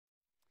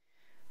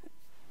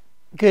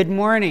Good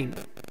morning.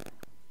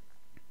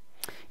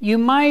 You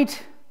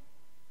might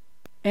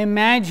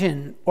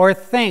imagine or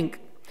think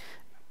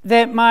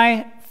that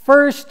my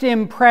first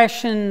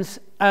impressions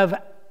of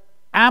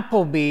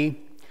Appleby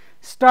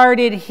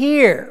started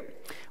here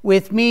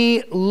with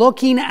me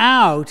looking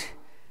out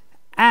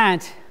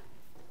at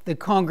the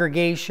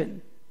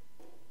congregation.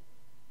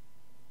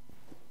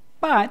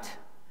 But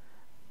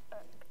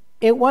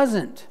it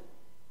wasn't.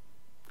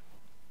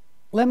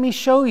 Let me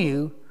show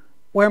you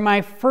where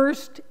my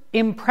first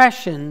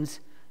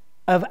impressions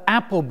of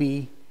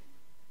Appleby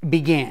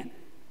began.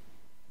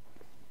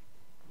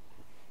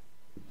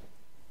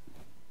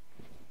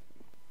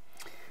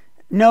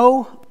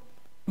 No,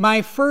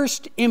 my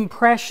first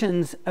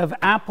impressions of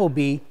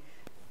Appleby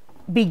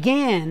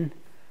began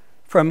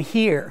from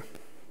here.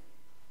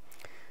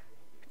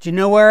 Do you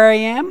know where I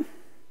am?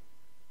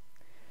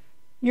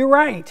 You're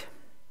right,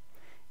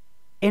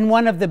 in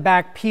one of the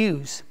back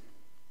pews.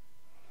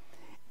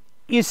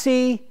 You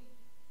see,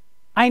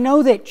 I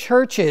know that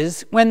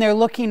churches, when they're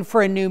looking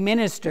for a new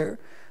minister,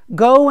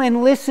 go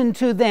and listen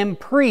to them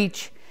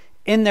preach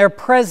in their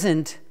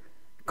present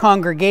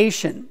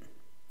congregation.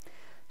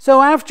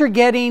 So after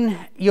getting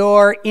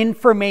your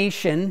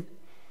information,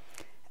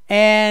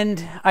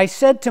 and I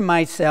said to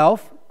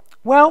myself,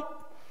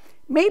 well,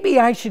 maybe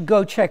I should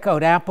go check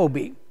out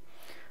Appleby.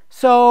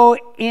 So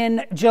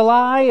in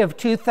July of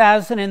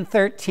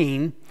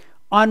 2013,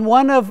 on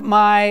one of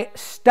my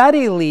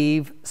study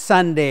leave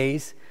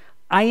Sundays,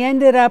 I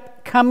ended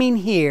up coming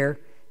here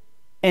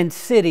and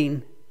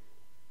sitting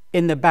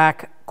in the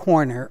back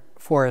corner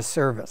for a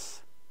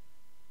service.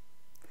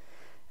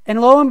 And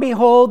lo and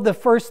behold, the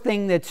first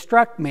thing that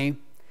struck me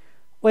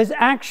was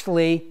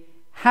actually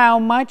how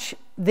much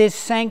this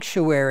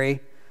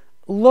sanctuary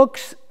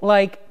looks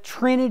like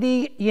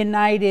Trinity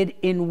United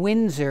in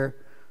Windsor,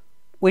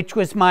 which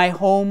was my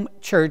home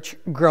church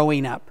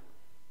growing up.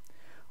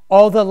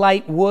 All the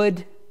light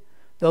wood,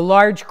 the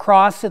large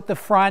cross at the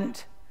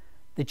front,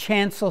 the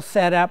chancel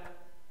setup.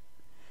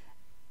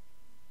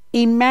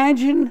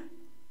 Imagine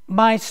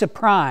my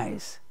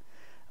surprise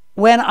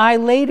when I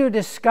later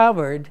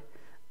discovered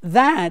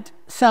that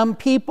some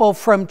people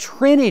from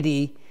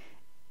Trinity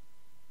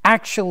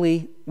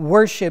actually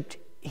worshiped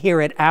here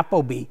at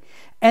Appleby,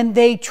 and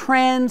they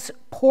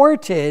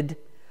transported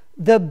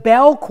the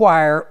bell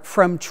choir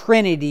from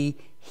Trinity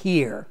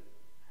here.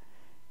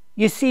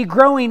 You see,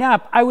 growing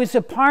up, I was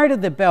a part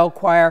of the bell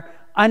choir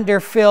under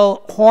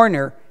Phil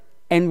Horner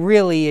and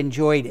really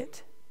enjoyed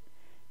it.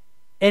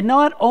 And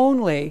not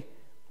only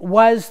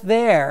was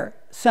there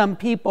some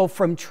people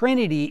from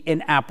Trinity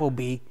in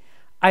Appleby,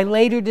 I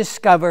later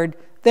discovered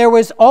there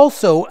was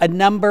also a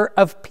number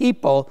of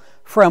people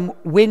from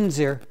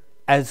Windsor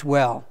as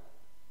well.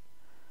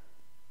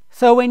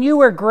 So when you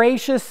were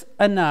gracious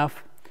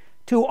enough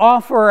to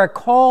offer a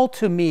call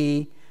to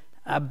me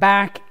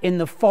back in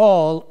the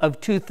fall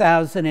of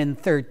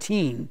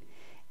 2013,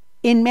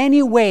 in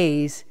many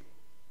ways,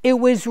 it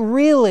was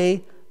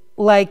really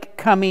like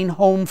coming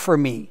home for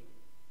me.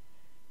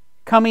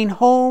 Coming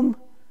home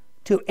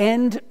to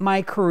end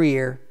my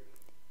career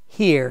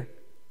here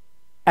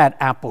at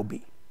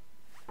Appleby.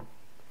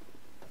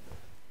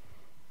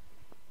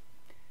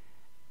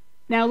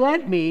 Now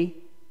let me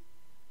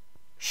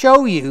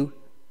show you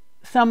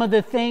some of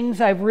the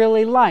things I've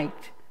really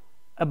liked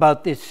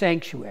about this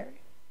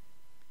sanctuary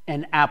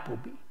and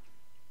Appleby.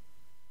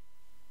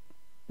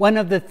 One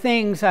of the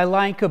things I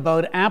like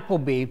about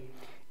Appleby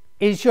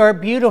is your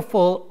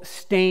beautiful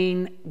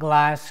stained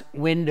glass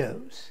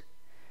windows.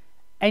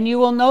 And you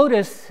will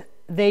notice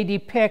they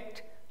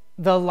depict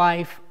the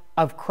life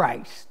of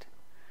Christ,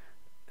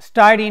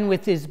 starting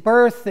with his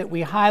birth that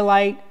we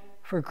highlight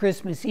for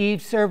Christmas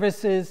Eve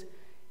services,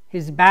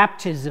 his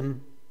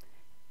baptism,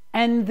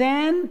 and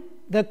then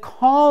the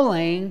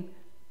calling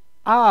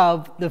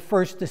of the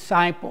first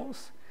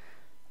disciples.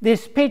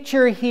 This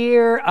picture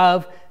here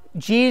of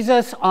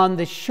Jesus on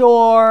the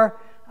shore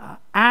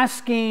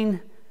asking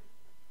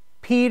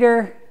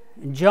Peter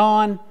and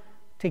John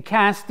to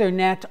cast their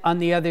net on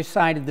the other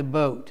side of the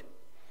boat.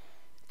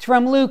 It's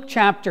from Luke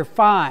chapter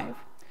 5,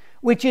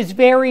 which is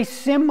very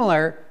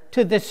similar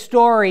to the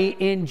story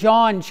in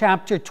John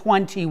chapter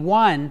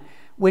 21,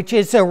 which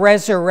is a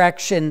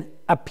resurrection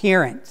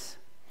appearance.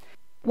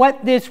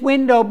 What this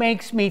window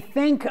makes me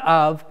think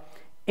of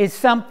is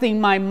something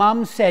my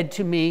mom said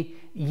to me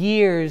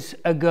years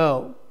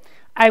ago.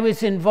 I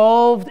was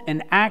involved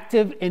and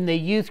active in the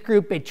youth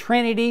group at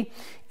Trinity,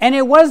 and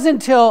it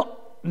wasn't until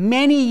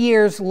many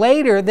years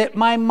later that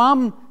my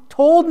mom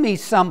told me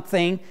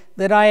something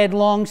that I had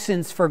long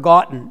since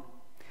forgotten.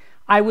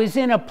 I was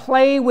in a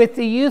play with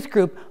the youth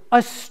group,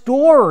 a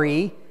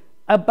story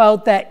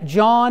about that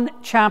John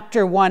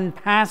chapter 1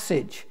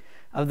 passage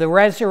of the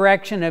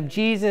resurrection of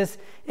Jesus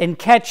and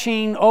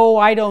catching,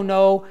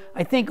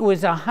 I think it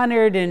was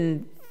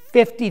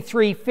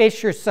 153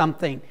 fish or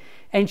something.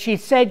 And she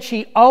said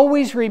she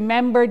always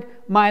remembered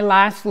my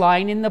last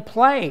line in the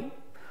play.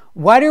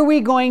 What are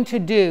we going to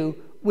do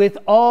with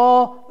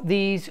all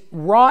these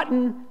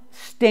rotten,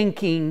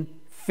 stinking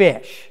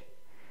fish?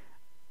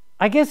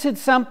 I guess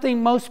it's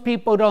something most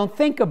people don't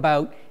think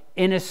about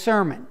in a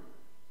sermon.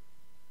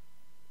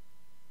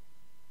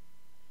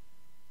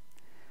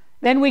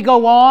 Then we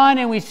go on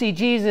and we see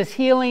Jesus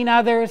healing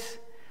others.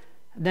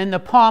 Then the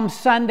Palm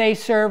Sunday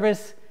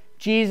service,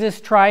 Jesus'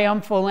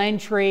 triumphal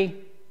entry.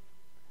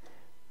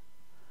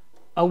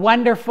 A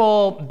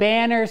wonderful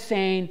banner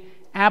saying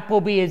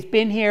Appleby has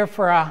been here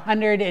for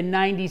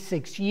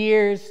 196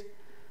 years.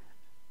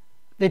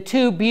 The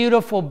two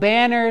beautiful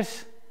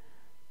banners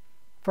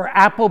for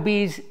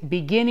Appleby's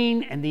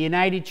beginning and the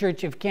United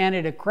Church of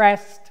Canada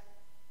crest.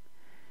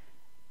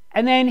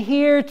 And then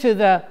here to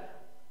the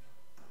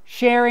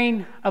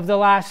sharing of the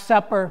Last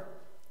Supper,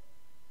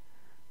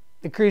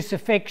 the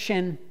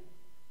crucifixion,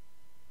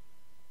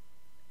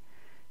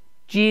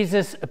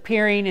 Jesus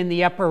appearing in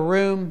the upper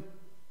room,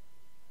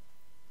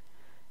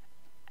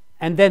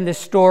 and then the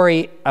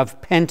story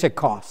of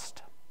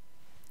Pentecost.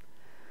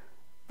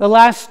 The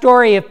last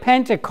story of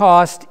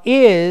Pentecost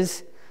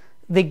is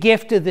the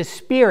gift of the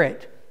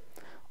Spirit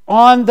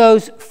on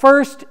those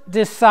first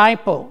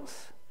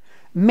disciples,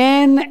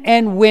 men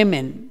and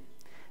women,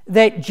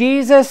 that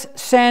Jesus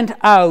sent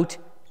out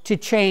to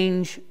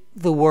change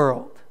the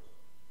world.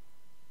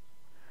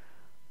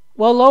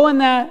 Well, lo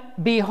and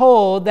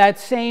behold, that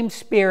same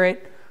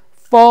Spirit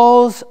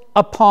falls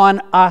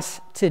upon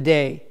us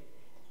today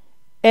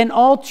in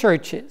all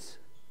churches.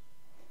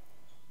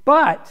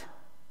 But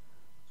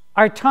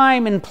our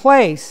time and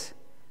place,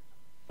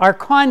 our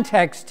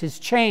context has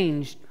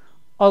changed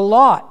a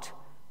lot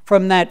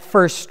from that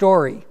first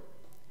story.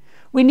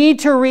 We need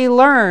to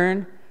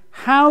relearn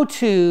how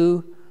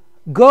to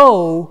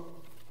go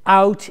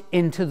out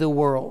into the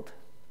world.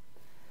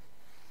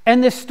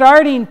 And the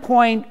starting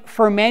point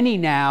for many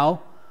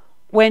now,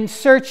 when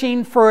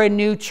searching for a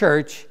new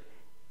church,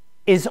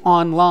 is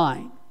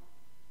online.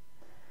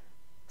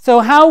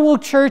 So how will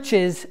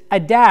churches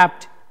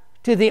adapt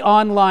to the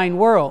online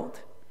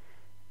world?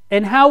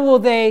 And how will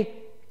they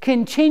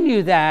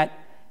continue that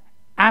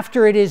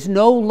after it is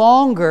no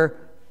longer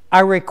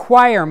a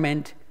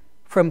requirement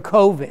from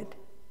COVID?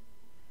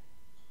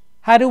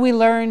 How do we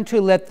learn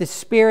to let the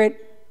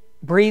Spirit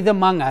breathe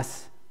among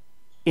us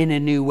in a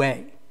new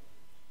way?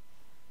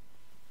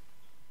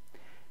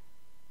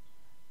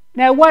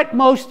 Now, what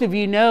most of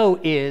you know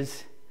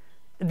is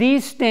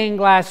these stained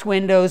glass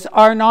windows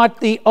are not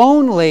the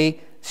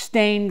only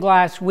stained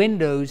glass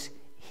windows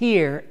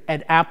here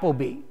at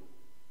Appleby.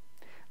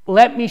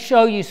 Let me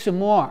show you some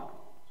more.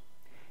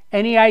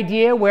 Any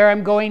idea where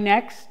I'm going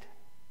next?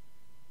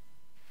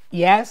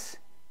 Yes,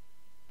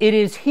 it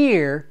is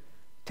here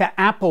to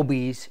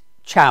Appleby's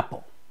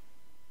chapel,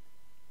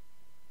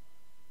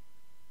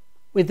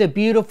 with a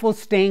beautiful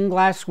stained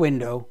glass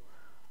window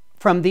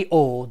from the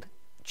old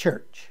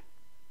church.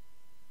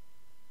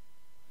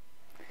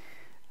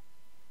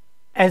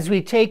 As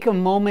we take a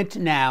moment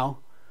now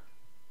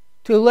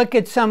to look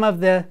at some of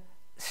the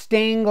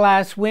stained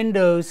glass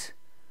windows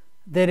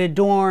that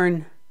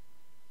adorn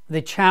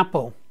the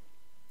chapel,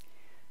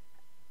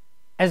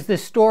 as the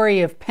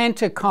story of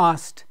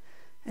Pentecost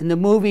and the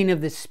moving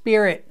of the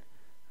Spirit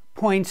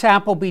points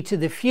Appleby to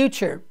the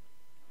future,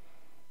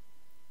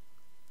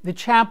 the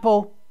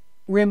chapel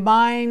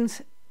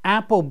reminds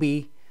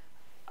Appleby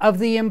of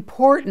the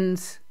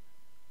importance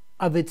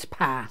of its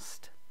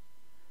past,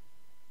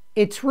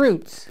 its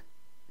roots.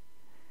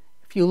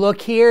 If you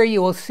look here,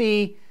 you will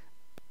see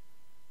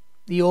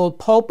the old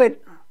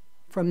pulpit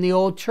from the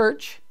old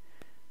church.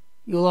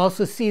 You'll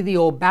also see the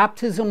old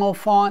baptismal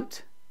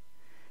font,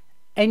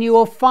 and you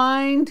will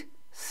find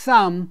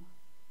some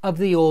of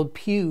the old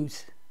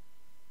pews.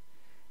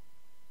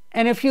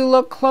 And if you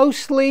look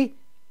closely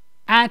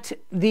at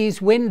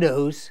these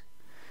windows,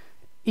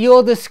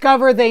 you'll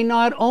discover they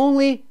not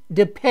only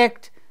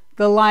depict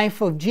the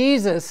life of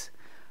Jesus,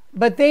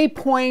 but they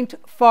point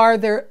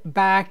farther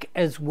back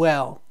as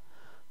well.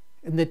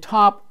 In the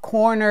top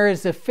corner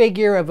is a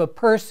figure of a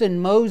person,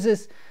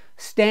 Moses,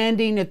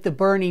 standing at the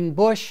burning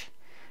bush,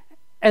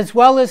 as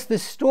well as the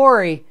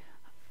story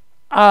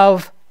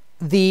of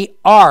the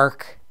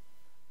ark.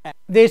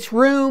 This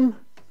room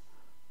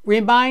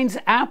reminds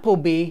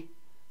Appleby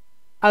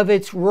of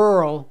its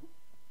rural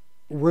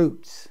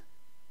roots.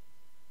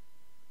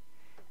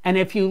 And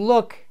if you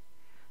look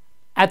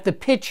at the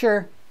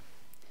picture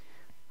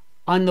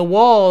on the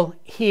wall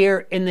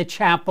here in the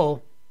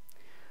chapel,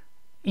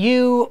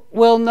 you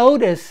will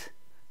notice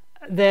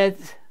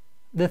that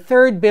the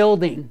third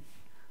building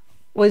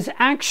was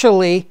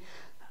actually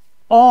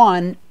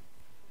on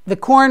the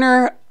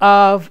corner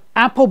of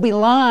Appleby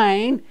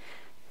Line.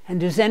 And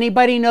does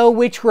anybody know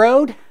which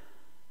road?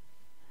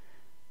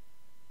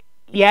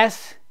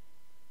 Yes,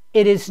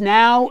 it is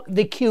now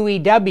the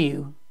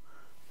QEW,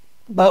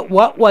 but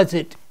what was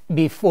it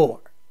before?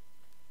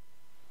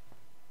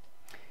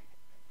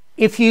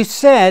 If you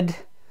said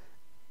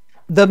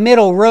the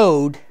middle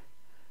road,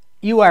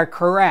 you are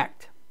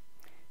correct.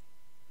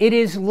 It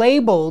is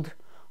labeled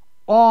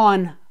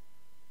on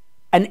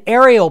an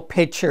aerial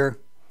picture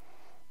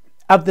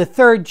of the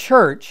third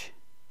church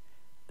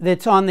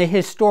that's on the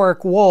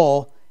historic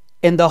wall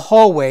in the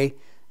hallway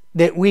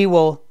that we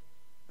will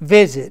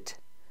visit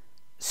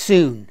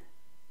soon.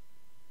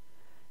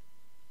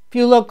 If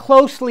you look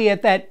closely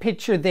at that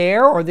picture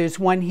there, or there's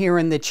one here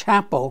in the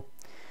chapel,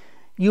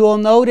 you will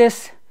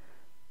notice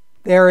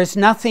there is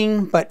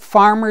nothing but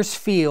farmers'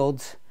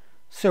 fields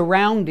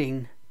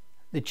surrounding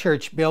the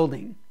church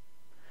building.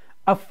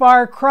 A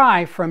far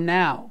cry from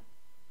now.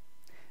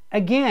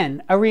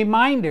 Again, a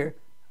reminder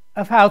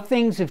of how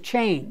things have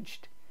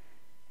changed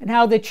and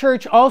how the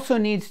church also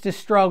needs to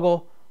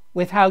struggle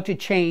with how to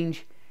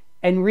change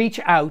and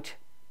reach out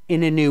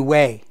in a new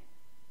way.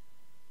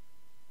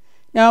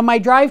 Now, on my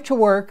drive to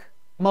work,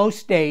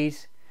 most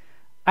days,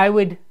 I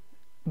would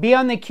be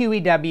on the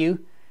QEW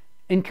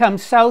and come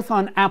south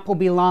on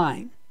Appleby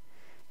line.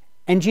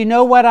 And you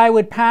know what I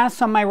would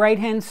pass on my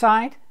right-hand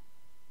side?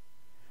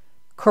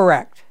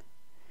 Correct.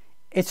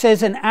 It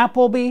says an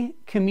Appleby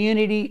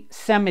Community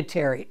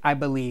Cemetery, I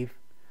believe.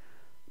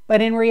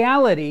 But in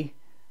reality,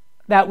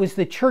 that was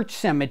the church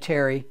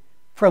cemetery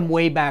from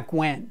way back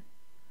when.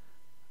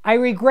 I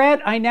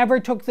regret I never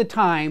took the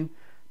time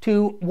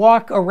to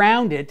walk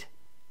around it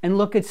and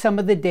look at some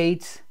of the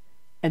dates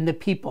and the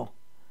people,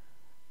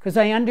 because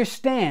I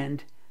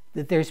understand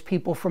that there's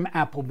people from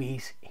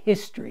Appleby's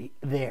history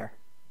there.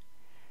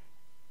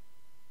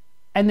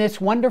 And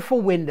this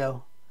wonderful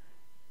window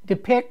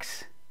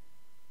depicts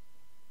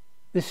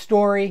the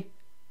story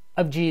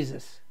of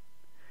Jesus.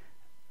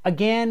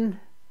 Again,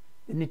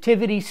 the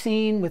nativity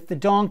scene with the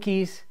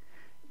donkeys,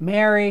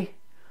 Mary,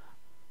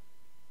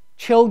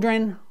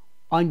 children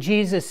on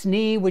Jesus'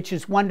 knee, which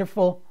is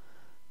wonderful,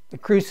 the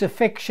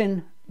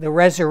crucifixion, the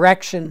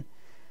resurrection,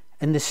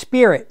 and the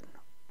Spirit,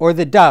 or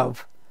the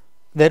dove,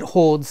 that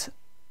holds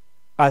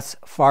us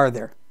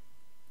farther.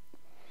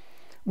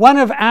 One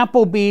of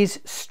Appleby's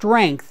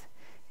strengths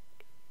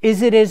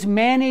is it has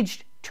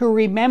managed to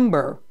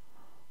remember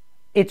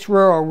its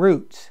rural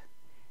roots,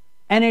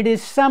 and it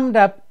is summed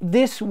up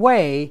this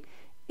way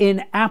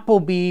in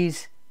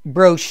Appleby's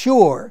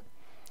brochure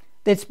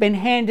that's been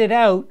handed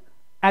out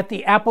at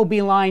the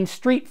Appleby Line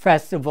Street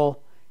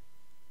Festival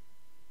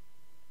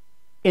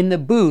in the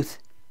booth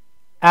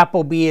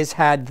Appleby has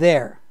had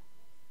there.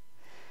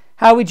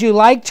 How would you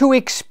like to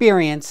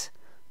experience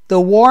the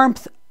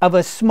warmth of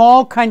a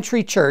small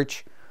country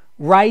church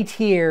right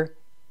here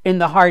in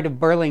the heart of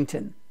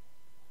Burlington?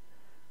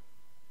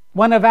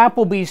 One of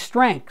Appleby's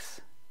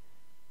strengths.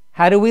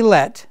 How do we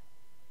let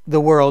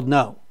the world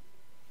know?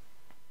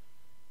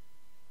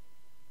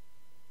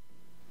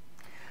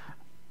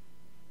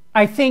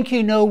 I think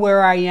you know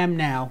where I am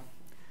now.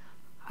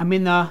 I'm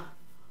in the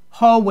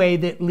hallway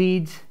that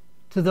leads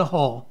to the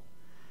hall.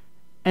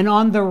 And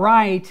on the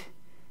right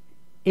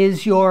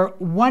is your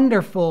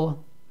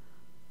wonderful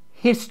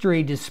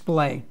history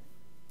display.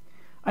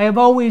 I have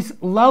always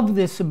loved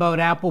this about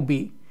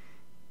Appleby.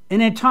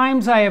 And at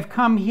times I have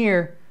come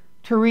here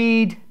to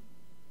read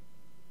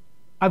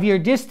of your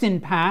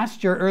distant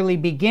past, your early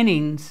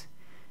beginnings,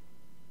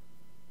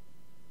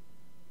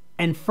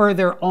 and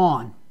further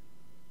on.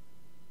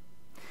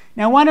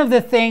 Now, one of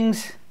the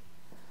things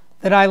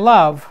that I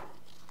love,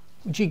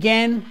 which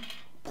again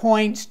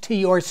points to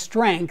your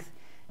strength,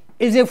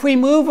 is if we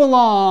move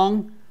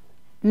along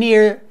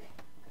near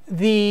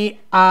the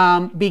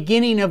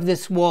beginning of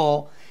this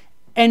wall,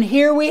 and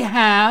here we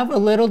have a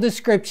little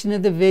description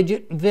of the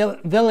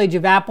village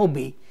of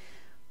Appleby.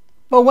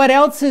 But what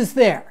else is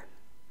there?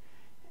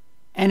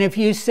 And if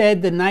you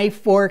said the knife,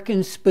 fork,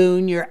 and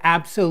spoon, you're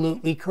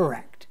absolutely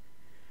correct.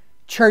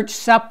 Church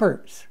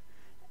suppers.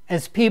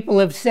 As people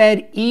have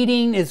said,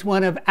 eating is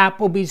one of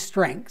Appleby's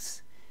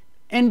strengths.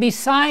 And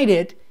beside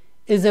it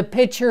is a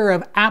picture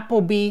of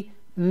Appleby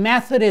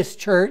Methodist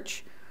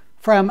Church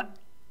from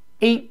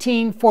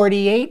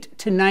 1848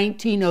 to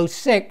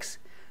 1906,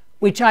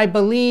 which I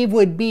believe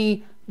would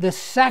be the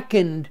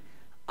second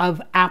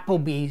of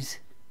Appleby's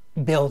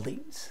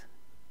buildings.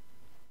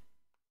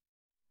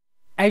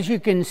 As you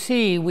can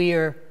see, we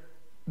are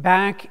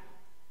back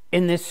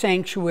in this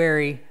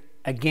sanctuary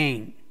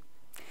again.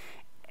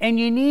 And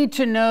you need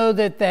to know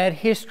that that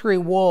history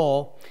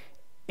wall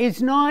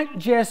is not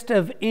just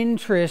of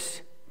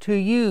interest to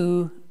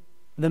you,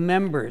 the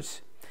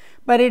members,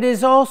 but it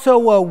is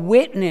also a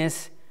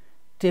witness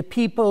to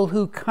people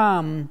who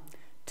come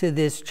to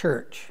this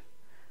church.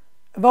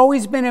 I've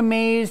always been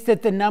amazed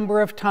at the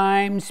number of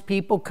times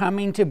people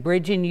coming to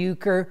Bridge and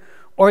Euchre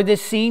or the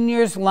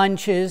seniors'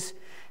 lunches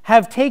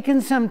have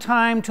taken some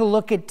time to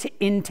look at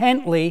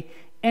intently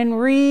and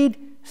read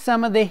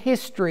some of the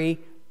history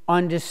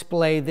on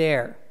display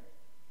there.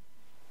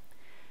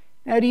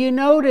 Now, do you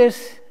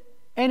notice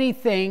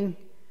anything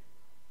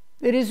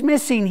that is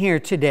missing here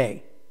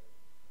today?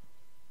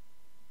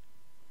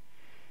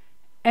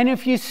 And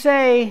if you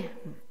say,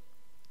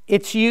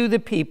 it's you, the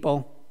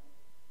people,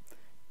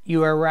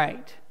 you are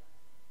right.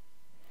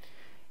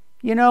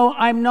 You know,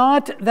 I'm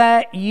not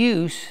that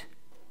used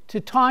to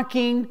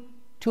talking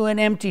to an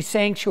empty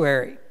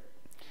sanctuary.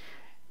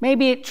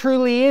 Maybe it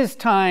truly is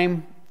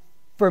time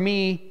for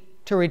me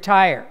to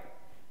retire,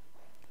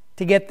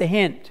 to get the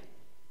hint.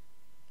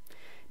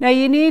 Now,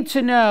 you need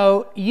to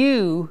know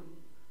you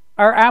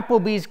are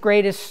Appleby's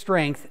greatest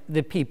strength,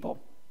 the people.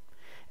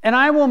 And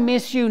I will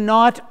miss you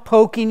not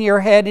poking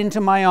your head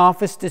into my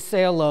office to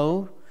say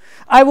hello.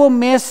 I will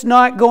miss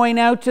not going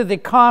out to the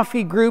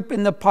coffee group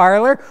in the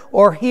parlor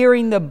or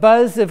hearing the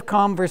buzz of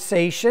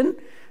conversation.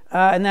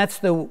 And that's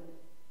the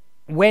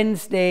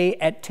Wednesday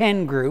at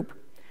 10 group.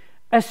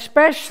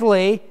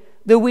 Especially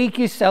the week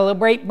you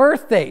celebrate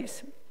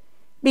birthdays.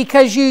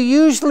 Because you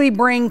usually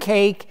bring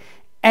cake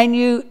and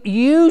you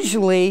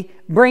usually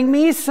bring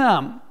me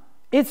some.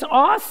 It's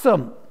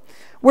awesome.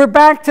 We're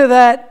back to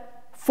that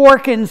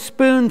fork and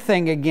spoon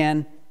thing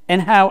again,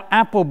 and how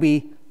Appleby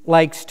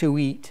likes to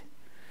eat.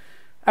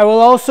 I will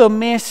also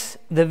miss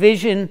the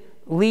Vision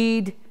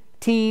Lead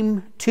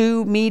Team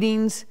 2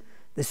 meetings,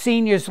 the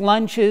seniors'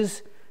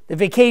 lunches, the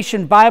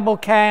vacation Bible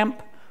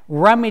camp,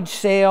 rummage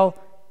sale,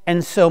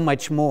 and so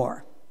much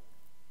more.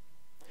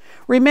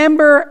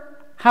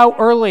 Remember how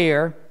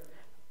earlier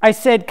I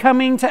said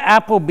coming to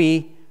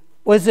Appleby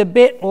was a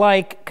bit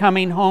like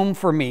coming home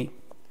for me.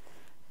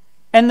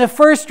 And the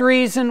first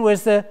reason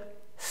was the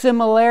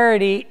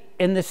similarity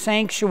in the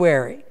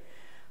sanctuary.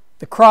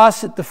 The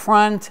cross at the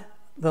front,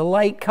 the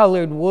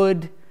light-colored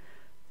wood,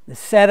 the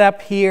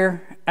setup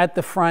here at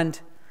the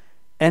front,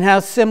 and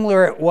how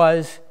similar it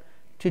was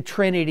to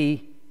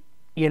Trinity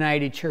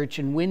United Church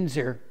in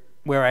Windsor,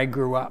 where I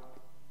grew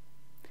up.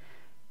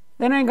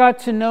 Then I got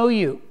to know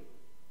you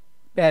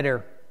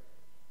better.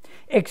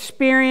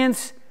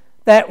 Experience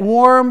that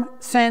warm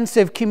sense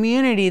of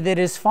community that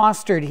is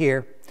fostered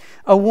here.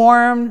 A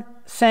warm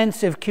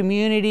sense of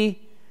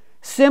community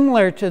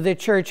similar to the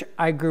church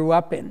I grew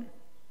up in.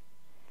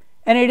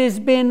 And it has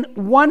been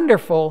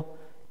wonderful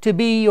to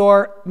be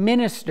your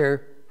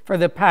minister for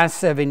the past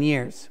 7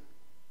 years.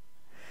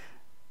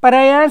 But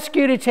I ask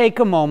you to take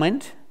a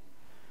moment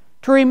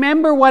to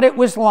remember what it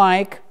was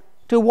like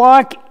to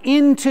walk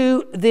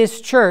into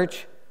this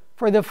church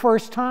for the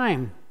first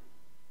time.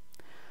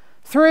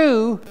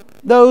 Through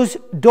those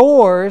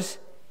doors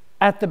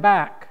at the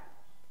back.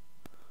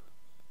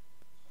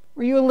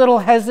 Were you a little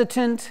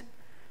hesitant?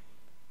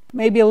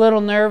 Maybe a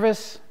little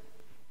nervous,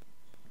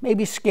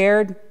 maybe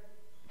scared,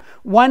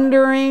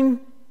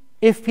 wondering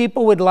if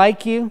people would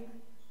like you?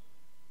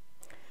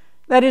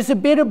 That is a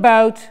bit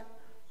about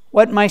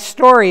what my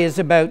story is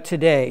about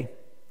today.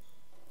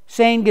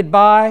 Saying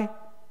goodbye,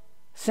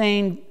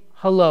 saying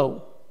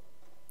hello.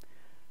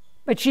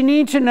 But you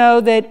need to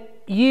know that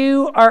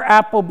you are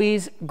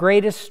Appleby's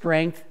greatest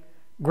strength,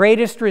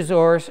 greatest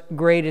resource,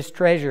 greatest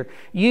treasure.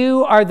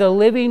 You are the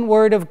living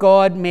Word of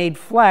God made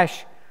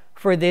flesh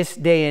for this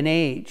day and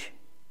age.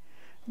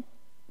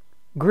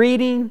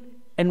 Greeting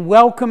and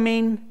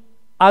welcoming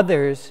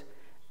others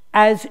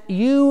as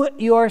you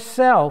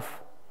yourself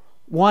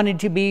wanted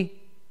to be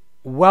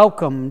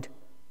welcomed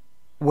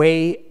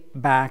way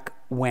back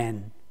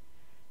when.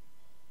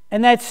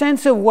 And that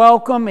sense of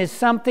welcome is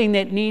something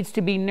that needs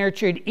to be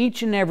nurtured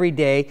each and every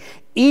day,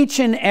 each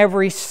and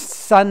every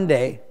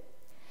Sunday.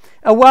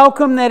 A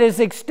welcome that is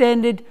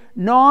extended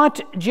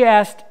not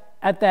just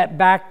at that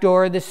back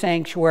door of the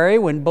sanctuary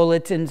when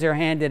bulletins are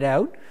handed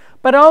out,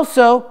 but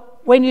also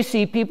when you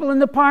see people in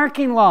the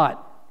parking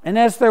lot and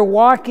as they're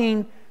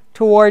walking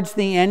towards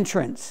the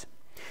entrance.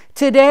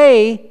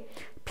 Today,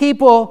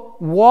 people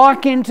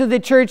walk into the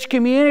church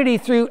community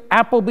through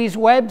Appleby's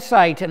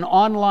website and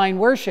online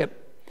worship.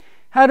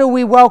 How do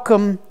we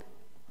welcome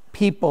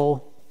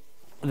people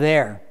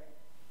there?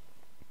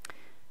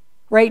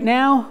 Right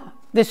now,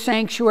 the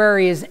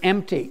sanctuary is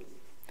empty.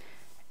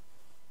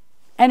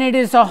 And it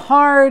is a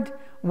hard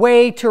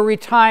way to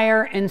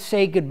retire and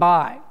say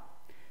goodbye,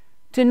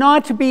 to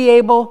not be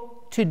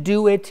able to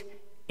do it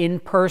in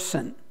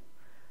person.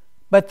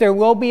 But there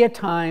will be a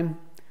time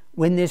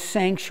when this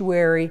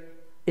sanctuary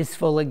is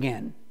full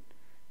again.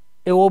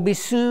 It will be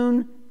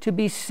soon to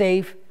be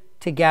safe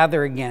to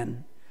gather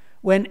again,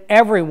 when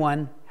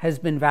everyone has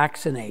been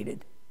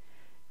vaccinated.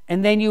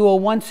 And then you will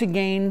once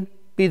again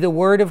be the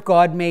Word of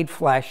God made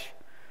flesh,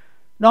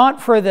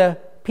 not for the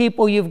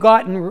people you've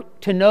gotten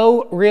to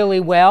know really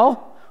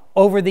well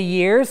over the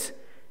years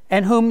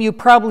and whom you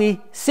probably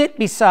sit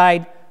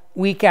beside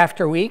week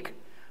after week,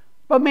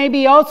 but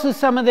maybe also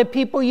some of the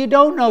people you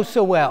don't know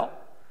so well,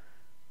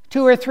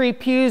 2 or 3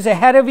 pews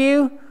ahead of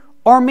you,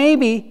 or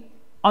maybe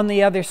on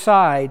the other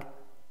side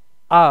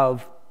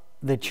of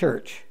the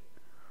church.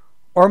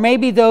 Or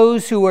maybe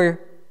those who were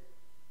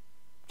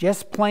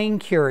just plain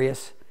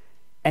curious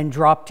and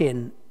dropped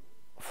in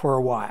for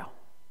a while.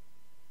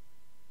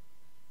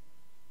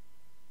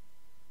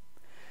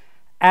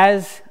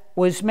 As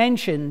was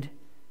mentioned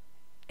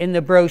in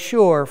the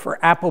brochure for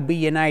Appleby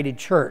United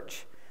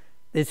Church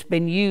that's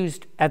been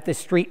used at the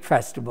street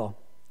festival,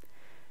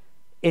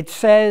 it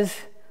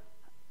says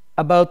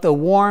about the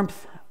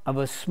warmth of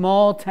a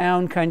small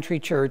town country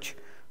church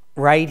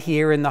right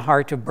here in the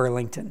heart of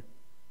Burlington.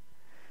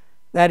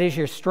 That is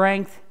your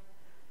strength.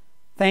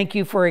 Thank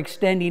you for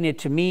extending it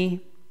to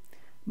me.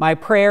 My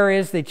prayer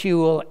is that you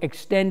will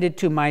extend it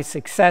to my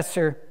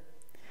successor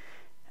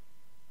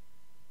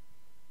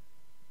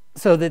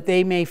so that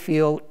they may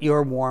feel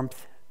your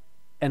warmth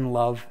and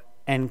love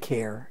and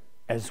care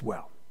as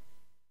well.